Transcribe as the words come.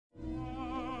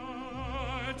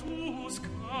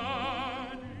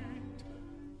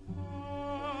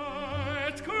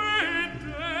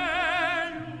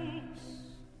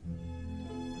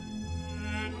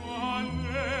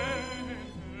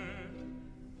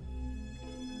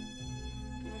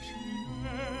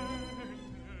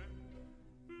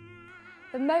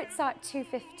The Mozart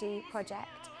 250 project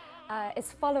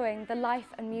is following the life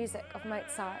and music of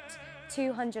Mozart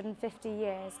 250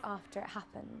 years after it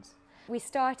happened. We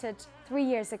started 3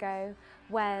 years ago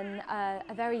when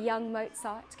a very young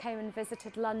Mozart came and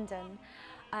visited London,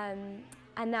 and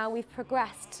now we've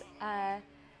progressed.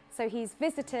 So he's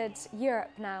visited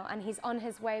Europe now and he's on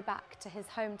his way back to his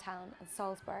hometown of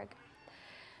Salzburg.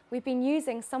 We've been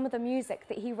using some of the music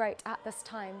that he wrote at this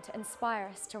time to inspire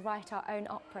us to write our own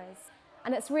operas.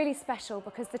 And it's really special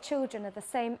because the children are the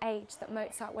same age that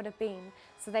Mozart would have been,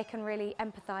 so they can really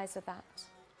empathise with that.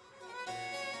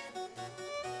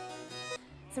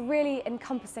 It's a really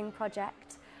encompassing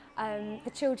project.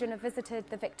 The children have visited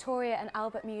the Victoria and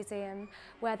Albert Museum,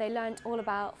 where they learnt all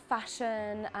about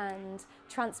fashion and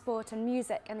transport and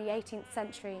music in the 18th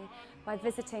century by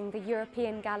visiting the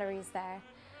European galleries there.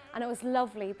 And it was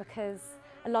lovely because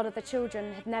a lot of the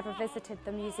children had never visited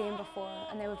the museum before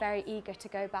and they were very eager to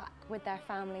go back with their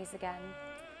families again.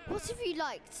 What have you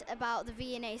liked about the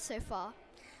V&A so far?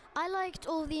 I liked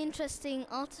all the interesting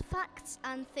artifacts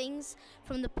and things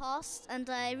from the past, and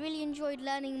I really enjoyed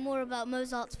learning more about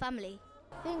Mozart's family.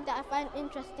 The thing that I find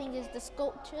interesting is the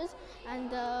sculptures and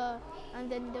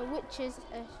then the witches'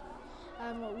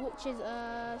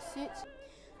 suits.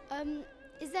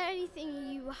 Is there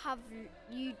anything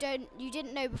you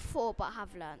didn't know before but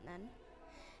have learned then?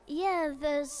 Yeah,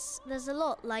 there's a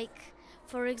lot. Like,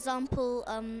 for example,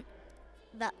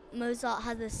 that Mozart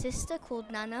had a sister called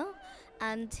Nana,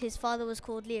 and his father was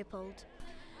called Leopold.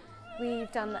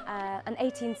 We've done an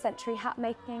 18th century hat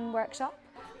making workshop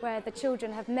where the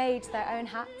children have made their own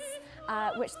hats,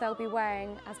 which they'll be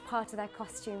wearing as part of their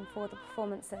costume for the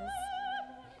performances.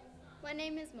 My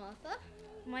name is Martha.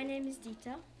 My name is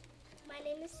Dita. My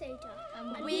name is Seda.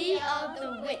 And we are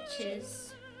the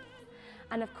witches.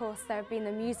 And of course there have been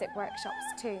the music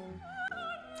workshops too.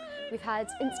 We've had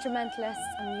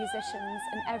instrumentalists and musicians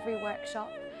in every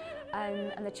workshop,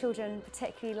 and the children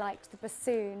particularly liked the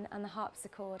bassoon and the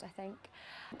harpsichord, I think.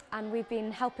 And we've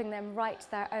been helping them write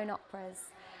their own operas,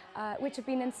 which have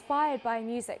been inspired by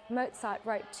music Mozart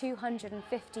wrote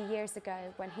 250 years ago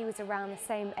when he was around the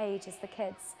same age as the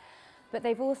kids. But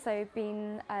they've also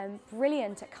been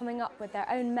brilliant at coming up with their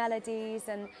own melodies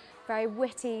and very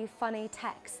witty, funny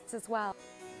texts as well.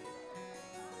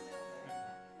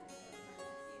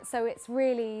 So it's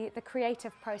really, the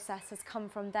creative process has come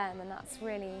from them, and that's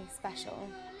really special.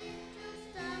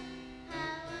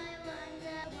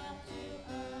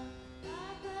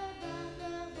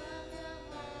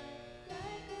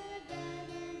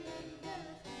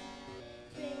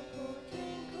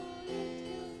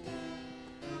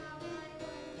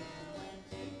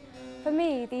 For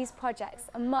me, these projects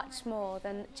are much more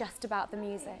than just about the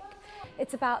music.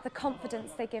 It's about the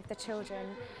confidence they give the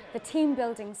children, the team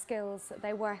building skills that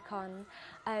they work on,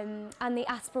 and the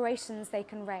aspirations they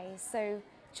can raise. So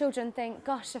children think,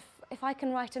 gosh, if I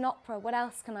can write an opera, what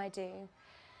else can I do?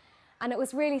 And it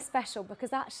was really special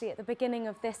because actually at the beginning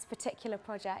of this particular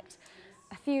project,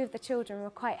 a few of the children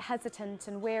were quite hesitant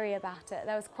and weary about it.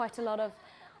 There was quite a lot of,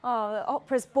 oh, the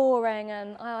opera's boring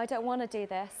and oh, I don't want to do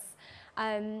this.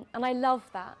 And I love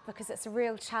that because it's a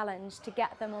real challenge to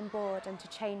get them on board and to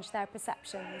change their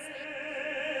perceptions.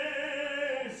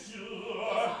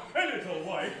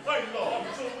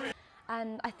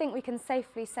 And I think we can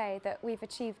safely say that we've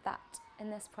achieved that in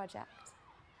this project.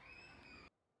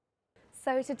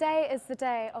 So today is the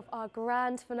day of our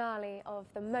grand finale of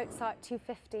the Mozart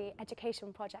 250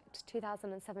 Education Project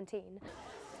 2017.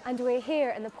 And we're here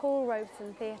in the Paul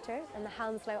Robeson Theatre in the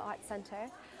Hounslow Arts Centre,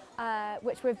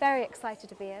 which we're very excited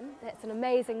to be in. It's an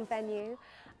amazing venue.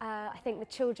 I think the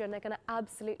children are going to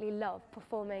absolutely love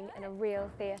performing in a real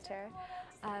theatre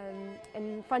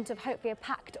in front of hopefully a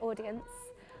packed audience.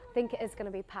 I think it is going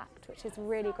to be packed, which is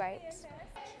really great.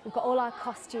 We've got all our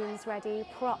costumes ready,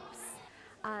 props,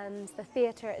 and the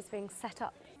theatre is being set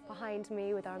up behind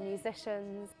me with our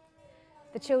musicians.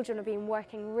 The children have been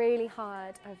working really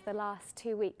hard over the last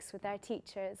 2 weeks with their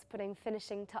teachers, putting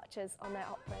finishing touches on their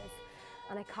operas.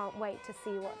 And I can't wait to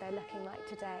see what they're looking like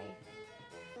today.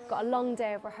 We've got a long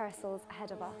day of rehearsals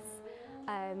ahead of us,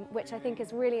 which I think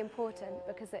is really important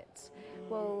because it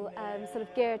will sort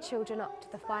of gear children up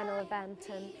to the final event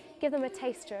and give them a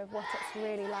taster of what it's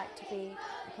really like to be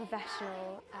a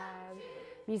professional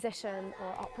musician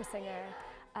or opera singer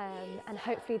And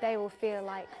hopefully they will feel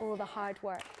like all the hard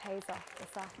work pays off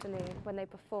this afternoon when they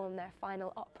perform their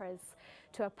final operas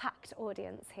to a packed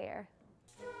audience here.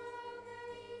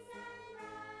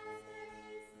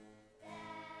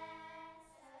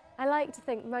 I like to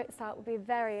think Mozart will be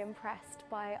very impressed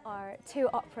by our two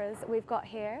operas that we've got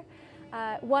here.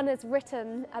 One is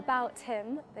written about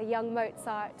him, the young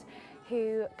Mozart,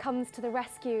 who comes to the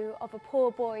rescue of a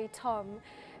poor boy, Tom,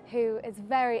 who is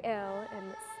very ill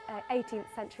in 18th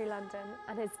century London,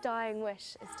 and his dying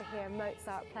wish is to hear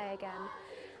Mozart play again.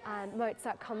 And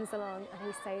Mozart comes along and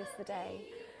he saves the day,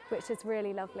 which is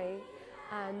really lovely.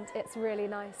 And it's really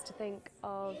nice to think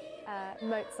of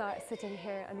Mozart sitting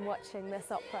here and watching this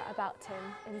opera about him,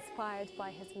 inspired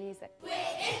by his music. We're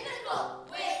in the court,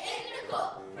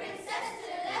 princess to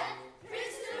the left,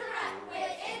 prince to the right.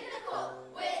 We're in the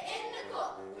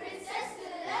court, princess to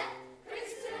the left,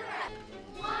 prince to the right.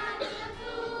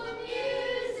 Wonderful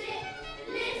music,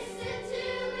 listen to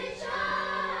it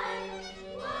chime.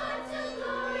 What a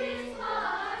glorious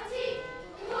party,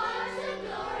 what a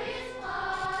glorious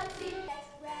party. Get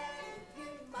ready, you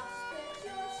must put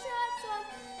your shirts on,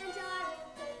 and I will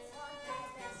put on my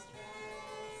best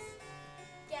dress.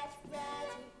 Get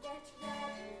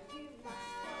ready, you must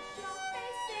wash your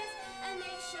faces and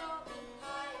make sure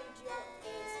behind your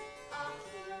ears are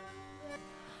clean.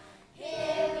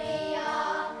 Here we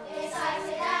are,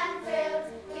 excited and thrilled.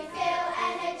 We feel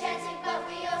energetic, but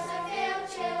we also feel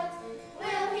chilled.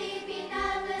 Will he be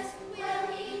nervous? Will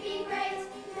he be great?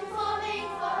 Performing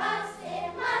for us, it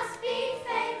must be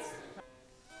fate.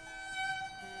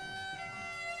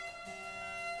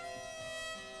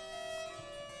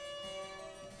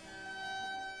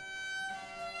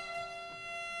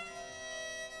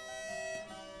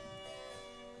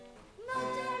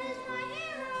 Mozart is my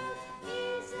hero,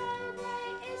 he's so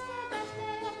great, it's the best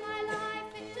day of my life,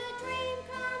 it's a dream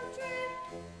come true.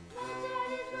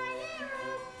 Mozart is my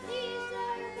hero, he's so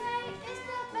great, it's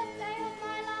the best day of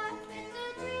my life, it's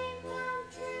a dream come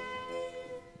true.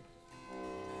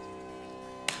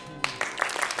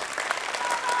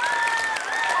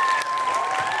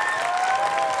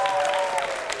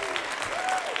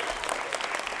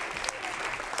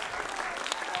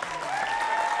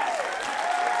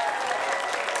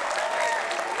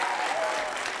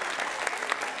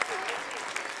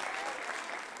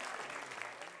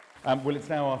 Well, it's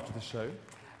now after the show,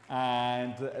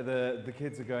 and the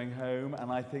kids are going home,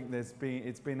 and I think it's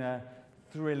been a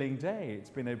thrilling day. It's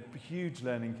been a huge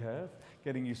learning curve,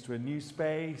 getting used to a new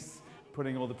space,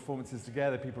 putting all the performances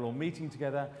together, people all meeting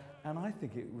together, and I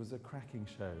think it was a cracking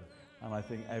show. And I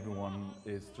think everyone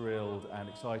is thrilled and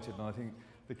excited, and I think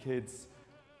the kids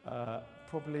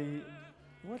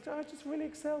just really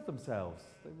excelled themselves.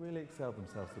 They really excelled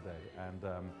themselves today, and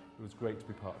it was great to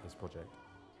be part of this project.